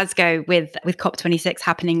and Glasgow with COP26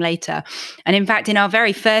 happening later. And in fact, in our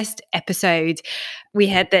very first episode, we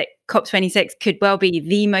heard that COP26 could well be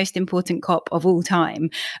the most important COP of all time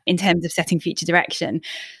in terms of setting future direction.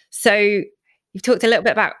 So you've talked a little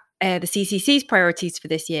bit about the CCC's priorities for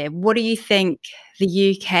this year. What do you think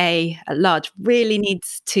the UK at large really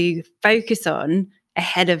needs to focus on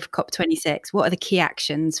ahead of COP26? What are the key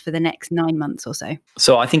actions for the next 9 months or so?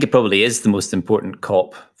 So I think it probably is the most important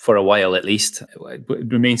COP for a while, at least. It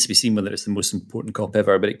remains to be seen whether it's the most important COP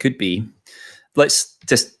ever, but it could be. Let's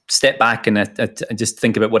just step back and just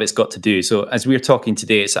think about what it's got to do. So as we're talking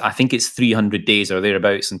today, I think it's 300 days or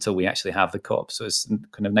thereabouts until we actually have the COP. So it's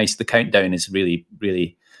kind of nice. The countdown is really,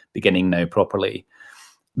 really beginning now properly.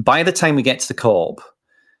 By the time we get to the COP,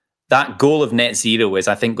 that goal of net zero is,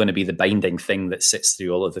 I think, going to be the binding thing that sits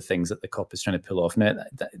through all of the things that the COP is trying to pull off. Now,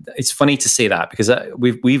 it's funny to say that because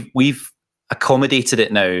we've accommodated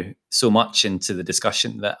it now so much into the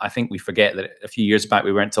discussion that I think we forget that a few years back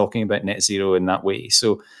we weren't talking about net zero in that way.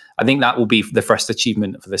 So I think that will be the first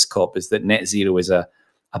achievement for this COP, is that net zero is a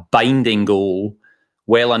binding goal,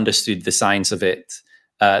 well understood, the science of it,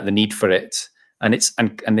 the need for it. And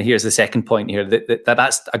here's the second point here,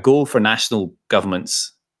 that's a goal for national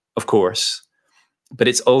governments, of course, but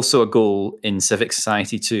it's also a goal in civic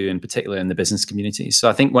society too, in particular in the business community. So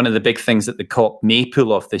I think one of the big things that the COP may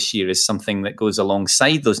pull off this year is something that goes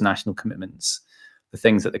alongside those national commitments, the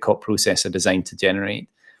things that the COP process are designed to generate,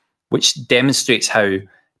 which demonstrates how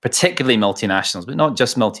particularly multinationals, but not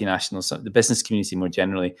just multinationals, the business community more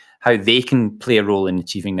generally, how they can play a role in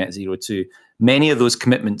achieving net zero too. Many of those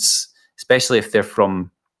commitments, especially if they're from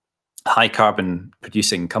high carbon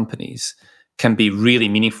producing companies, can be really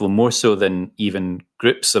meaningful, more so than even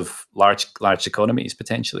groups of large economies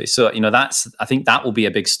potentially. So, I think that will be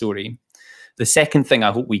a big story. The second thing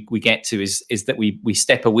I hope we get to is that we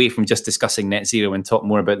step away from just discussing net zero and talk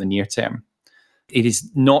more about the near term. It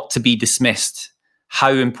is not to be dismissed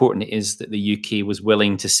how important it is that the UK was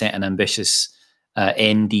willing to set an ambitious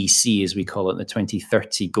NDC, as we call it, the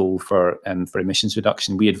 2030 goal for emissions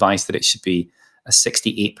reduction. We advised that it should be a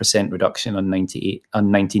 68% reduction on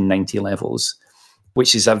 1990 levels,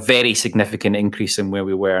 which is a very significant increase in where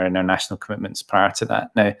we were in our national commitments prior to that.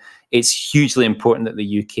 Now, it's hugely important that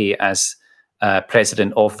the UK, as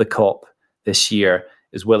president of the COP this year,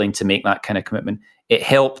 is willing to make that kind of commitment. It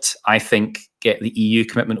helped, I think, get the EU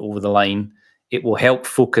commitment over the line. It will help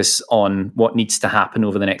focus on what needs to happen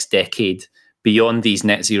over the next decade beyond these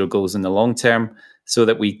net zero goals in the long term, so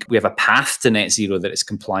that we have a path to net zero that is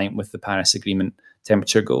compliant with the Paris Agreement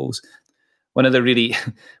temperature goals. One of the really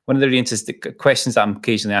interesting questions that I'm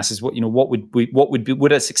occasionally asked is, what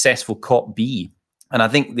would a successful COP be? And I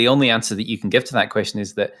think the only answer that you can give to that question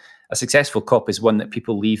is that a successful COP is one that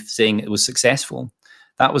people leave saying it was successful.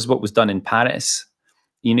 That was what was done in Paris.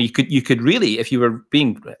 You could really, if you were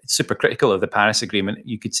being super critical of the Paris Agreement,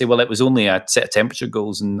 you could say, well, it was only a set of temperature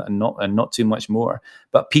goals and not too much more.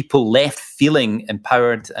 But people left feeling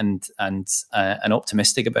empowered and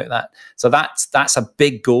optimistic about that. So that's a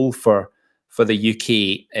big goal for the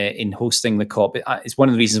UK in hosting the COP. It's one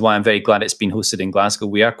of the reasons why I'm very glad it's been hosted in Glasgow.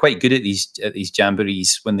 We are quite good at these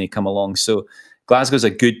jamborees when they come along. So Glasgow's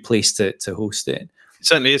a good place to host it. It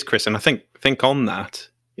certainly is, Chris. And I think on that,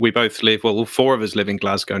 we both live, well, 4 of us live in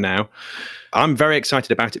Glasgow now. I'm very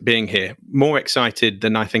excited about it being here, more excited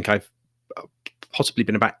than I think I've possibly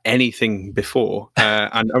been about anything before.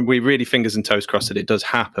 And we really fingers and toes crossed that it does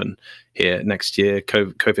happen here next year,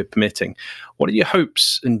 COVID permitting. What are your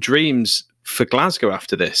hopes and dreams for Glasgow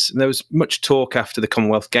after this? And there was much talk after the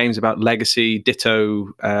Commonwealth Games about legacy, ditto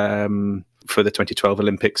for the 2012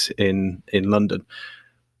 Olympics in London.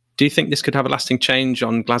 Do you think this could have a lasting change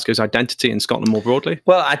on Glasgow's identity and Scotland more broadly?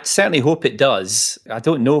 Well, I certainly hope it does. I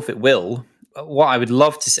don't know if it will. What I would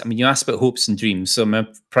love to see, you asked about hopes and dreams. So my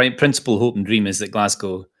principal hope and dream is that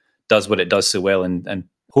Glasgow does what it does so well and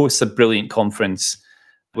hosts a brilliant conference,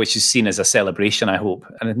 which is seen as a celebration, I hope.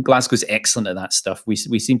 And Glasgow's excellent at that stuff. We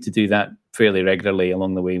seem to do that fairly regularly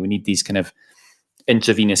along the way. We need these kind of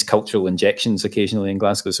intravenous cultural injections occasionally in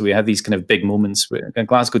Glasgow. So we have these kind of big moments and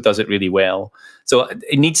Glasgow does it really well. So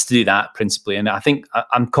it needs to do that principally. And I think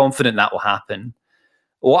I'm confident that will happen.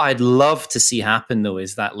 What I'd love to see happen, though,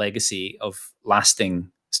 is that legacy of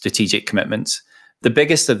lasting strategic commitments. The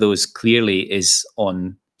biggest of those clearly is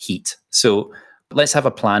on heat. So let's have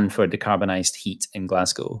a plan for decarbonized heat in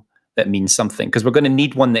Glasgow that means something, because we're going to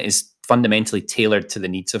need one that is fundamentally tailored to the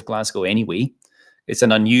needs of Glasgow anyway. It's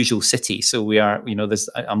an unusual city. So we are,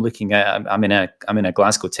 I'm in a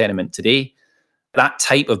Glasgow tenement today. That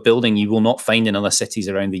type of building you will not find in other cities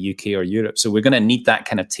around the UK or Europe. So we're going to need that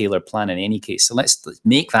kind of tailored plan in any case. So let's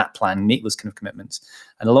make that plan, make those kind of commitments.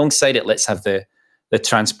 And alongside it, let's have the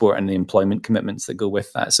transport and the employment commitments that go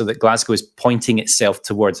with that, so that Glasgow is pointing itself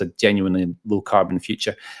towards a genuinely low carbon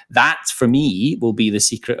future. That, for me, will be the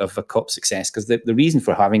secret of a COP success, because the reason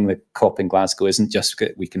for having the COP in Glasgow isn't just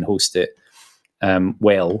that we can host it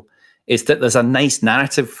well, is that there's a nice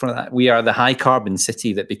narrative for that. We are the high carbon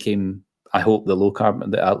city that became, I hope, a low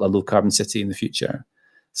carbon city in the future.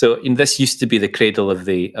 So this used to be the cradle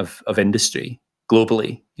of industry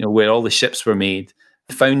globally, where all the ships were made,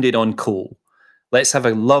 founded on coal. Let's have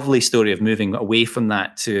a lovely story of moving away from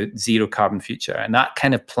that to zero carbon future. And that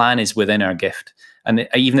kind of plan is within our gift. And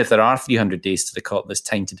even if there are 300 days to the COP, there's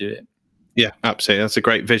time to do it. Yeah, absolutely. That's a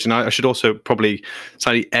great vision. I should also probably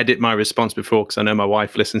slightly edit my response before, because I know my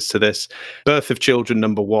wife listens to this. Birth of children,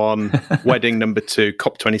 number 1. Wedding, number 2.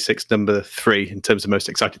 COP26, number 3, in terms of most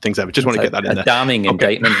exciting things ever. Just want to get that in there. A damning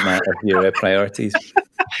indictment, Matt, of your priorities.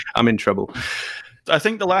 I'm in trouble. I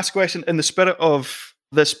think the last question, in the spirit of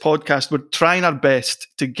this podcast, we're trying our best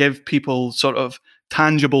to give people sort of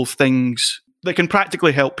tangible things that can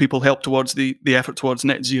practically help people help towards the effort towards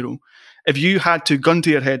net zero. If you had to, gun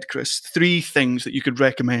to your head, Chris, 3 things that you could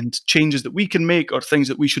recommend, changes that we can make or things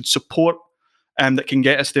that we should support that can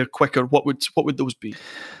get us there quicker, what would those be?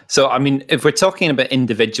 So, I mean, if we're talking about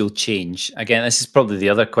individual change, again, this is probably the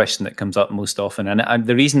other question that comes up most often. And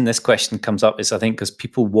the reason this question comes up is, I think, because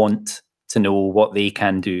people want to know what they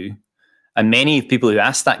can do. And many people who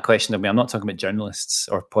ask that question of me, I'm not talking about journalists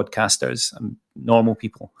or podcasters, normal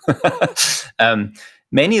people.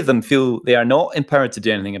 Many of them feel they are not empowered to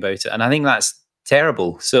do anything about it. And I think that's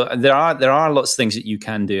terrible. So there are lots of things that you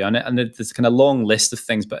can do. And there's kind of a long list of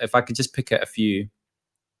things, but if I could just pick out a few.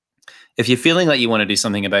 If you're feeling like you want to do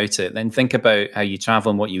something about it, then think about how you travel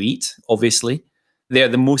and what you eat, obviously. They're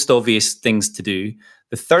the most obvious things to do.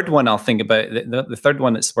 The third one I'll think about, the third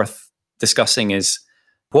one that's worth discussing is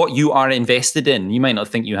what you are invested in. You might not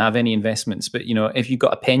think you have any investments, but if you've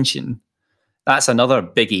got a pension, that's another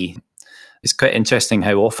biggie. It's quite interesting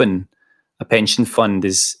how often a pension fund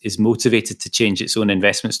is motivated to change its own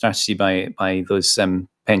investment strategy by those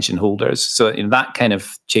pension holders. So that kind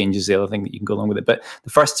of change is the other thing that you can go along with it. But the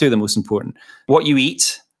first two are the most important. What you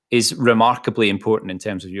eat is remarkably important in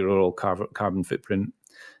terms of your overall carbon footprint.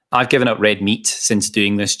 I've given up red meat since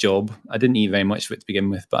doing this job. I didn't eat very much of it to begin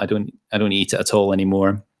with, but I don't eat it at all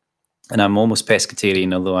anymore. And I'm almost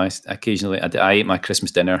pescatarian, although I ate my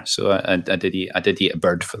Christmas dinner, so I did eat a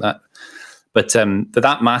bird for that. But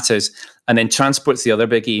that matters. And then transport's the other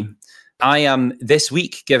biggie. I am this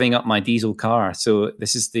week giving up my diesel car, so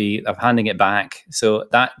I'm handing it back. So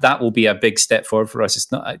that will be a big step forward for us.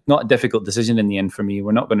 It's not a difficult decision in the end for me.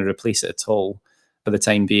 We're not going to replace it at all for the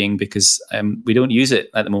time being because we don't use it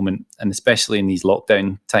at the moment, and especially in these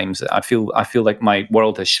lockdown times, I feel like my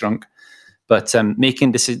world has shrunk. But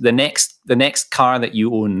making the next car that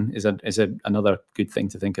you own is another good thing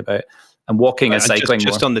to think about. And walking and cycling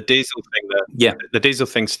just on the diesel thing there. Yeah. The diesel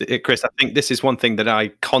thing, Chris, I think this is one thing that I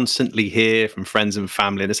constantly hear from friends and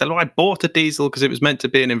family. They say, I bought a diesel because it was meant to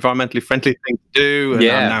be an environmentally friendly thing to do, and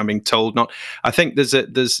I'm now being told not. I think there's a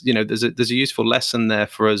useful lesson there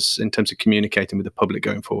for us in terms of communicating with the public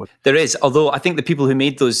going forward. There is, although I think the people who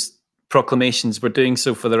made those proclamations were doing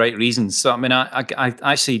so for the right reasons. So, I mean, I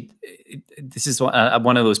actually, this is one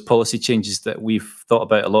of those policy changes that we've thought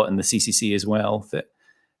about a lot in the CCC as well, that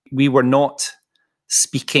we were not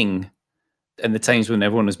speaking in the times when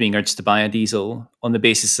everyone was being urged to buy a diesel on the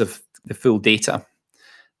basis of the full data.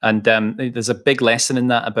 And there's a big lesson in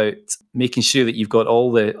that about making sure that you've got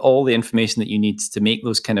all the information that you need to make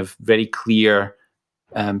those kind of very clear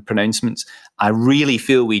pronouncements. I really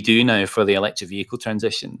feel we do now for the electric vehicle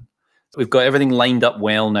transition. We've got everything lined up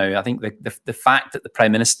well now. I think the fact that the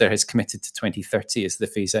Prime Minister has committed to 2030 as the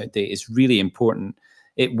phase-out date is really important.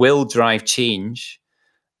 It will drive change.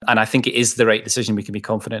 And I think it is the right decision. We can be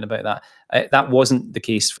confident about that. That wasn't the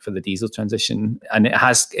case for the diesel transition, and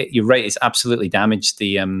you're right. It's absolutely damaged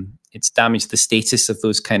the status of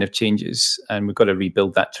those kind of changes, and we've got to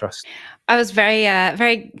rebuild that trust. I was very,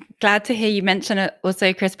 very glad to hear you mention it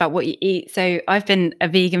also, Chris, about what you eat. So I've been a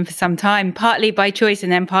vegan for some time, partly by choice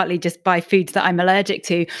and then partly just by foods that I'm allergic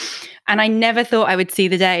to. And I never thought I would see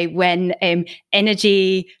the day when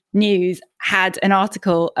Energy News had an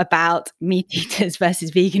article about meat eaters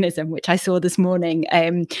versus veganism, which I saw this morning,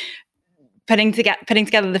 putting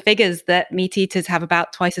together the figures that meat eaters have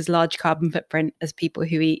about twice as large carbon footprint as people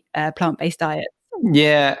who eat plant-based diets.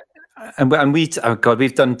 Yeah, and we've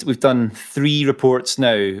done 3 reports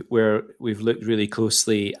now where we've looked really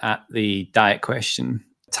closely at the diet question,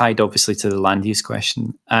 tied obviously to the land use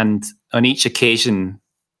question, and on each occasion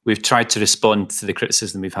we've tried to respond to the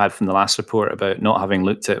criticism we've had from the last report about not having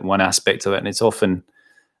looked at one aspect of it. And it's often,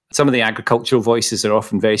 some of the agricultural voices are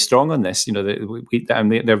often very strong on this.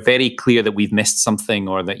 They're very clear that we've missed something,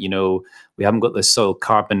 or that, we haven't got the soil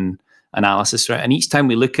carbon analysis right. And each time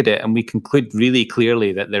we look at it and we conclude really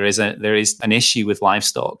clearly that there is an issue with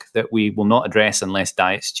livestock that we will not address unless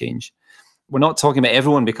diets change. We're not talking about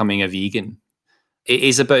everyone becoming a vegan. It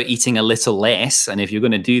is about eating a little less. And if you're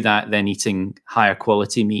going to do that, then eating higher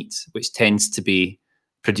quality meat, which tends to be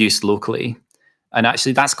produced locally. And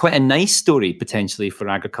actually, that's quite a nice story potentially for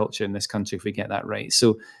agriculture in this country if we get that right.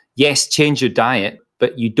 So yes, change your diet,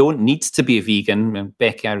 but you don't need to be a vegan. And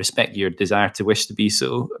Becky, I respect your desire to wish to be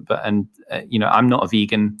so. But I'm not a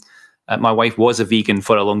vegan. My wife was a vegan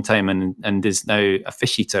for a long time and is now a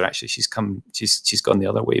fish eater. Actually, she's gone the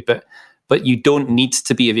other way. But you don't need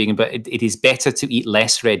to be a vegan, but it is better to eat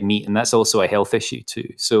less red meat. And that's also a health issue too.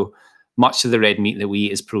 So much of the red meat that we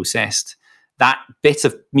eat is processed. That bit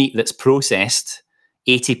of meat that's processed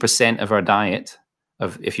 80% of our diet,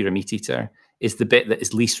 if you're a meat eater, is the bit that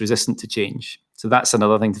is least resistant to change. So that's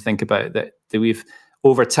another thing to think about, that we've,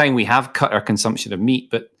 over time, we have cut our consumption of meat,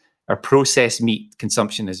 but our processed meat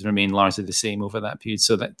consumption has remained largely the same over that period.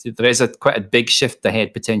 So that there is quite a big shift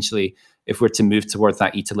ahead, potentially, if we're to move towards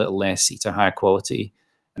that eat a little less, eat a higher quality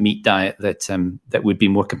meat diet that would be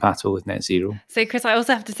more compatible with net zero. So, Chris, I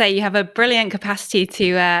also have to say you have a brilliant capacity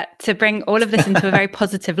to bring all of this into a very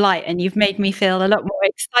positive light, and you've made me feel a lot more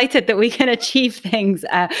excited that we can achieve things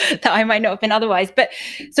that I might not have been otherwise. But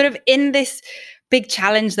sort of in this big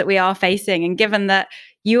challenge that we are facing, and given that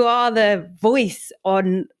you are the voice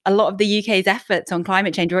on a lot of the UK's efforts on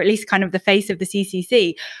climate change, or at least kind of the face of the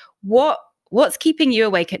CCC, what's keeping you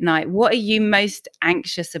awake at night? What are you most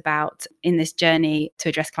anxious about in this journey to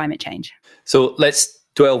address climate change? So let's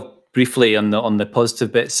dwell briefly on the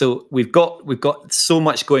positive bit. So we've got so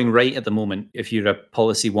much going right at the moment, if you're a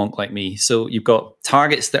policy wonk like me. So you've got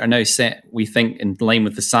targets that are now set, we think, in line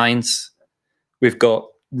with the science. We've got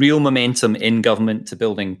real momentum in government to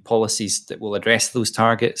building policies that will address those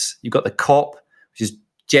targets. You've got the COP, which is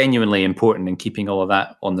genuinely important in keeping all of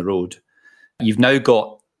that on the road. You've now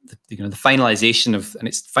got the finalisation of, and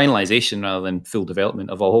it's finalisation rather than full development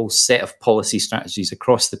of, a whole set of policy strategies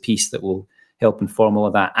across the piece that will help inform all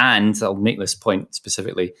of that. And I'll make this point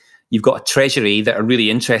specifically, you've got a Treasury that are really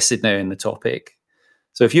interested now in the topic.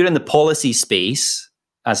 So if you're in the policy space,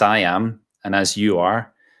 as I am, and as you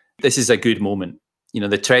are, this is a good moment.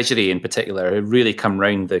 The Treasury in particular have really come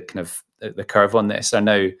round the kind of the curve on this, are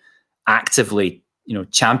now actively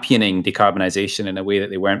championing decarbonisation in a way that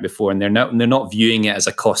they weren't before, and they're not viewing it as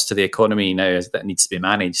a cost to the economy now as that needs to be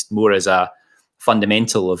managed, more as a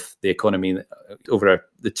fundamental of the economy over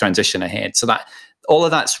the transition ahead. So that all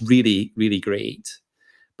of that's really, really great.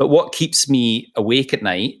 But what keeps me awake at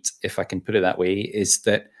night, if I can put it that way, is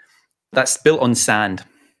that that's built on sand.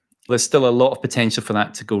 There's still a lot of potential for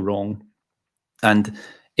that to go wrong. And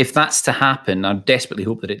if that's to happen, I desperately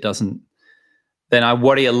hope that it doesn't, then I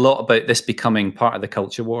worry a lot about this becoming part of the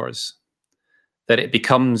culture wars. That it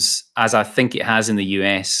becomes, as I think it has in the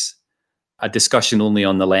US, a discussion only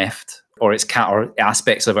on the left, or or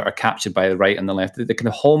aspects of it are captured by the right and the left. The kind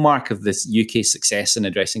of hallmark of this UK success in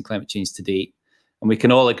addressing climate change to date, and we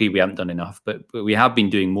can all agree we haven't done enough, but we have been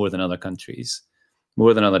doing more than other countries,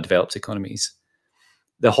 more than other developed economies.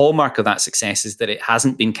 The hallmark of that success is that it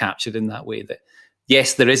hasn't been captured in that way. That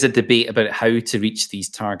yes, there is a debate about how to reach these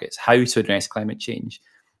targets, how to address climate change,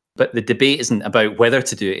 but the debate isn't about whether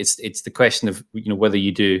to do it. It's the question of whether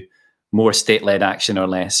you do more state-led action or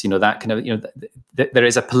less. That kind of there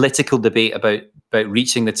is a political debate about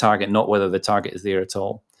reaching the target, not whether the target is there at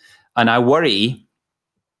all. And I worry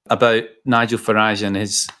about Nigel Farage and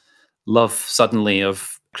his love suddenly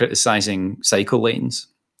of criticising cycle lanes.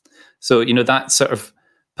 So that sort of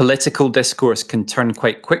political discourse can turn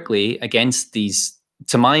quite quickly against these,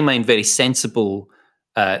 to my mind, very sensible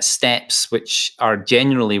steps, which are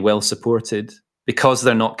generally well supported because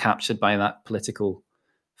they're not captured by that political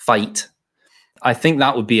fight. I think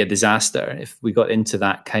that would be a disaster if we got into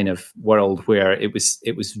that kind of world where it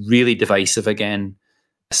was really divisive again,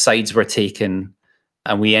 sides were taken,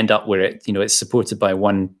 and we end up where it's supported by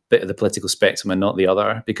one bit of the political spectrum and not the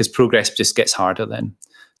other, because progress just gets harder then.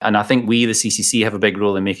 And I think we, the CCC, have a big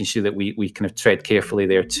role in making sure that we kind of tread carefully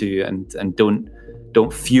there too, and don't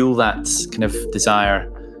fuel that kind of desire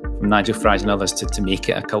from Nigel Farage and others to make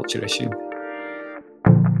it a culture issue.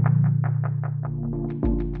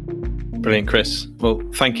 Brilliant, Chris. Well,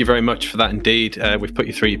 thank you very much for that indeed. We've put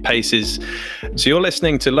you through your paces. So you're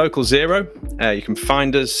listening to Local Zero. You can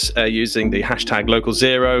find us using the hashtag Local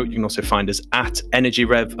Zero. You can also find us at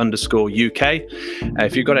EnergyRev_UK.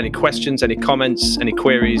 If you've got any questions, any comments, any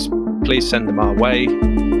queries, please send them our way.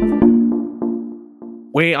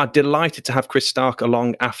 We are delighted to have Chris Stark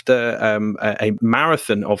along after a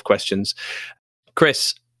marathon of questions.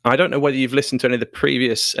 Chris, I don't know whether you've listened to any of the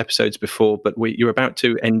previous episodes before, but you're about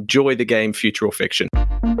to enjoy the game Future or Fiction.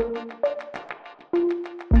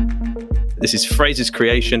 This is Fraser's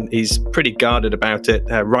creation. He's pretty guarded about it,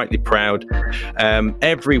 rightly proud.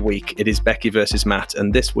 Every week it is Becky versus Matt,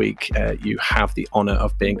 and this week you have the honour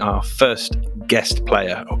of being our first guest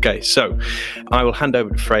player. Okay, so I will hand over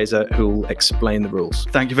to Fraser, who will explain the rules.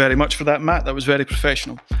 Thank you very much for that, Matt. That was very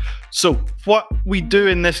professional. So what we do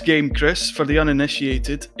in this game, Chris, for the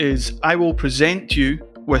uninitiated, is I will present you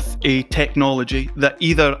with a technology that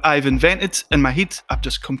either I've invented in my head, I've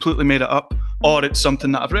just completely made it up, or it's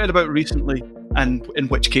something that I've read about recently, and in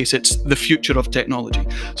which case it's the future of technology.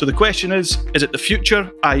 So the question is it the future,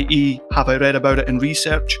 i.e. have I read about it in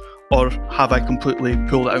research, or have I completely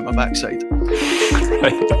pulled it out my backside?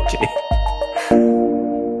 Right, okay.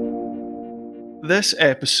 this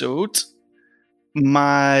episode,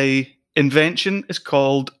 my invention is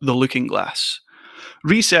called the Looking Glass.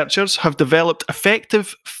 Researchers have developed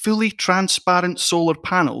effective, fully transparent solar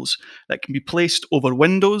panels that can be placed over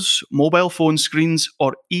windows, mobile phone screens,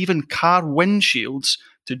 or even car windshields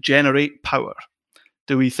to generate power.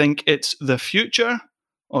 Do we think it's the future,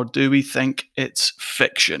 or do we think it's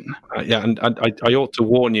fiction? Yeah, and I ought to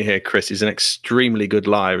warn you here, Chris, he's an extremely good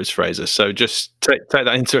liar, is Fraser. So just take that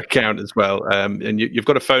into account as well. And you've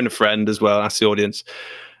got to phone a friend as well, ask the audience.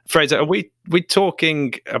 Fraser, are we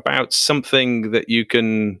talking about something that you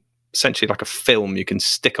can, essentially like a film, you can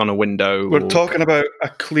stick on a window? We're talking about a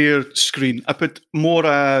clear screen. I put more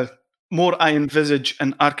I envisage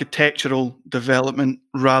an architectural development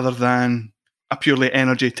rather than a purely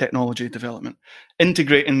energy technology development,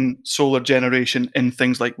 integrating solar generation in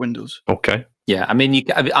things like Windows. Okay. Yeah, I mean,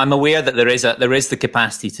 I'm aware that there is the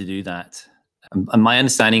capacity to do that, and my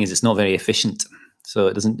understanding is it's not very efficient. So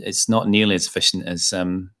it's not nearly as efficient as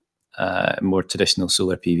more traditional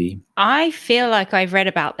solar PV. I feel like I've read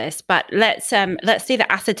about this, but let's do the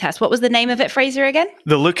acid test. What was the name of it, Fraser, again?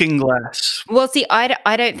 The Looking Glass. Well, see,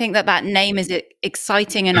 I don't think that name is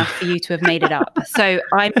exciting enough for you to have made it up. So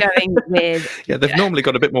I'm going with... Yeah, they've normally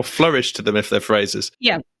got a bit more flourish to them if they're Frasers.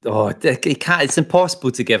 Yeah. Oh, it's impossible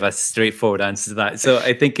to give a straightforward answer to that. So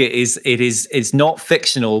I think it's not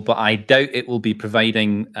fictional, but I doubt it will be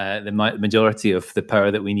providing the majority of the power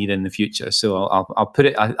that we need in the future. So I'll put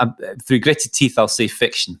it through gritted teeth. I'll say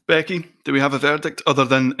fiction. Becky, do we have a verdict other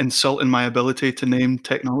than insulting my ability to name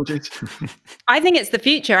technologies? I think it's the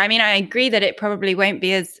future. I mean, I agree that it probably won't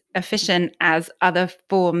be as efficient as other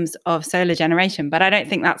forms of solar generation, but I don't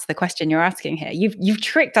think that's the question you're asking here. You've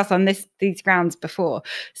tricked us on these grounds before,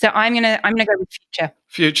 so I'm gonna go with future.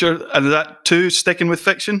 Future, and is that too sticking with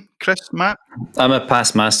fiction, Chris, Matt? I'm a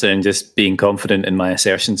past master in just being confident in my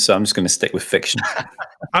assertions, so I'm just going to stick with fiction.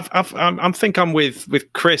 I think I'm with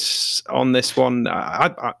Chris on this one.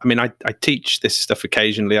 I mean, I teach this stuff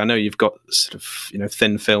occasionally. I know you've got sort of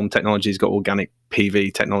thin film technologies, got organic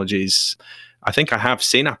PV technologies. I think I have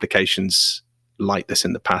seen applications like this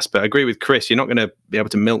in the past, but I agree with Chris. You're not going to be able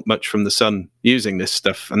to milk much from the sun using this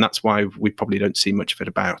stuff, and that's why we probably don't see much of it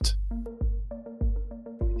about.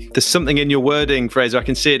 There's something in your wording, Fraser. I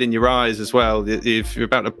can see it in your eyes as well. If you're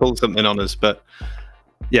about to pull something on us, but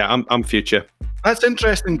yeah, I'm future. That's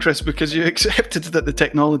interesting, Chris, because you accepted that the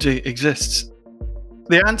technology exists.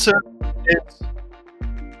 The answer is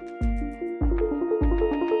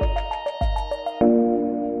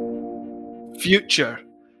future.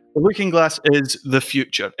 The Looking Glass is the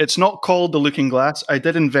future. It's not called the Looking Glass. I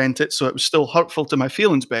did invent it, so it was still hurtful to my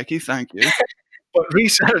feelings, Becky. Thank you. But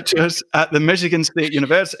researchers at the Michigan State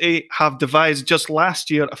University have devised just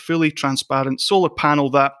last year a fully transparent solar panel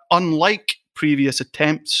that, unlike previous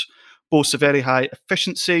attempts, boasts a very high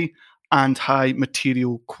efficiency and high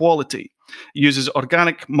material quality. It uses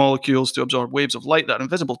organic molecules to absorb waves of light that are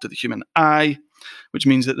invisible to the human eye, which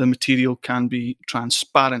means that the material can be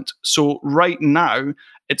transparent. So right now,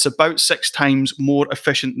 it's about 6 times more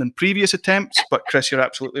efficient than previous attempts, but Chris, you're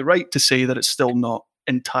absolutely right to say that it's still not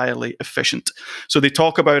entirely efficient. So they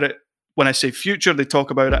talk about it, when I say future, they talk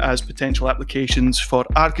about it as potential applications for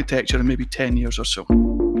architecture in maybe 10 years or so.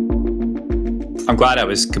 I'm glad I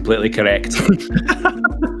was completely correct.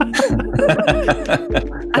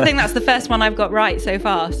 I think that's the first one I've got right so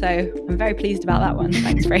far, so I'm very pleased about that one.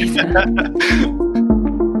 Thanks, Fraser.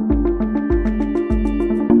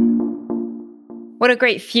 What a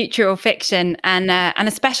great future or fiction, and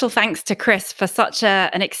a special thanks to Chris for such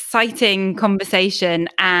an exciting conversation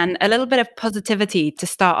and a little bit of positivity to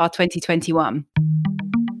start our 2021.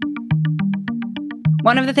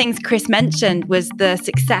 One of the things Chris mentioned was the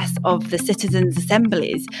success of the citizens'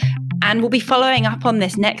 assemblies, and we'll be following up on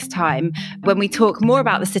this next time when we talk more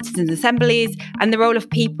about the citizens' assemblies and the role of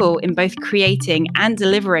people in both creating and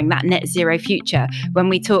delivering that net zero future when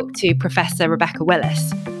we talk to Professor Rebecca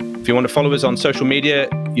Willis. If you want to follow us on social media,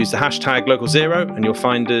 use the hashtag LocalZero and you'll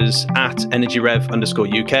find us at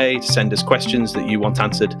EnergyRev_UK to send us questions that you want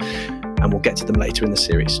answered, and we'll get to them later in the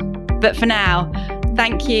series. But for now,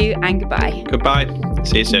 thank you and goodbye. Goodbye.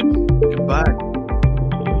 See you soon. Goodbye.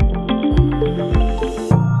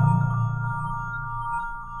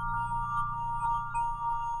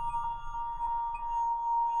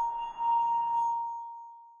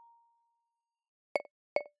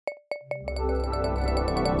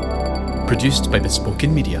 Produced by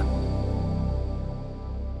Bespoken Media.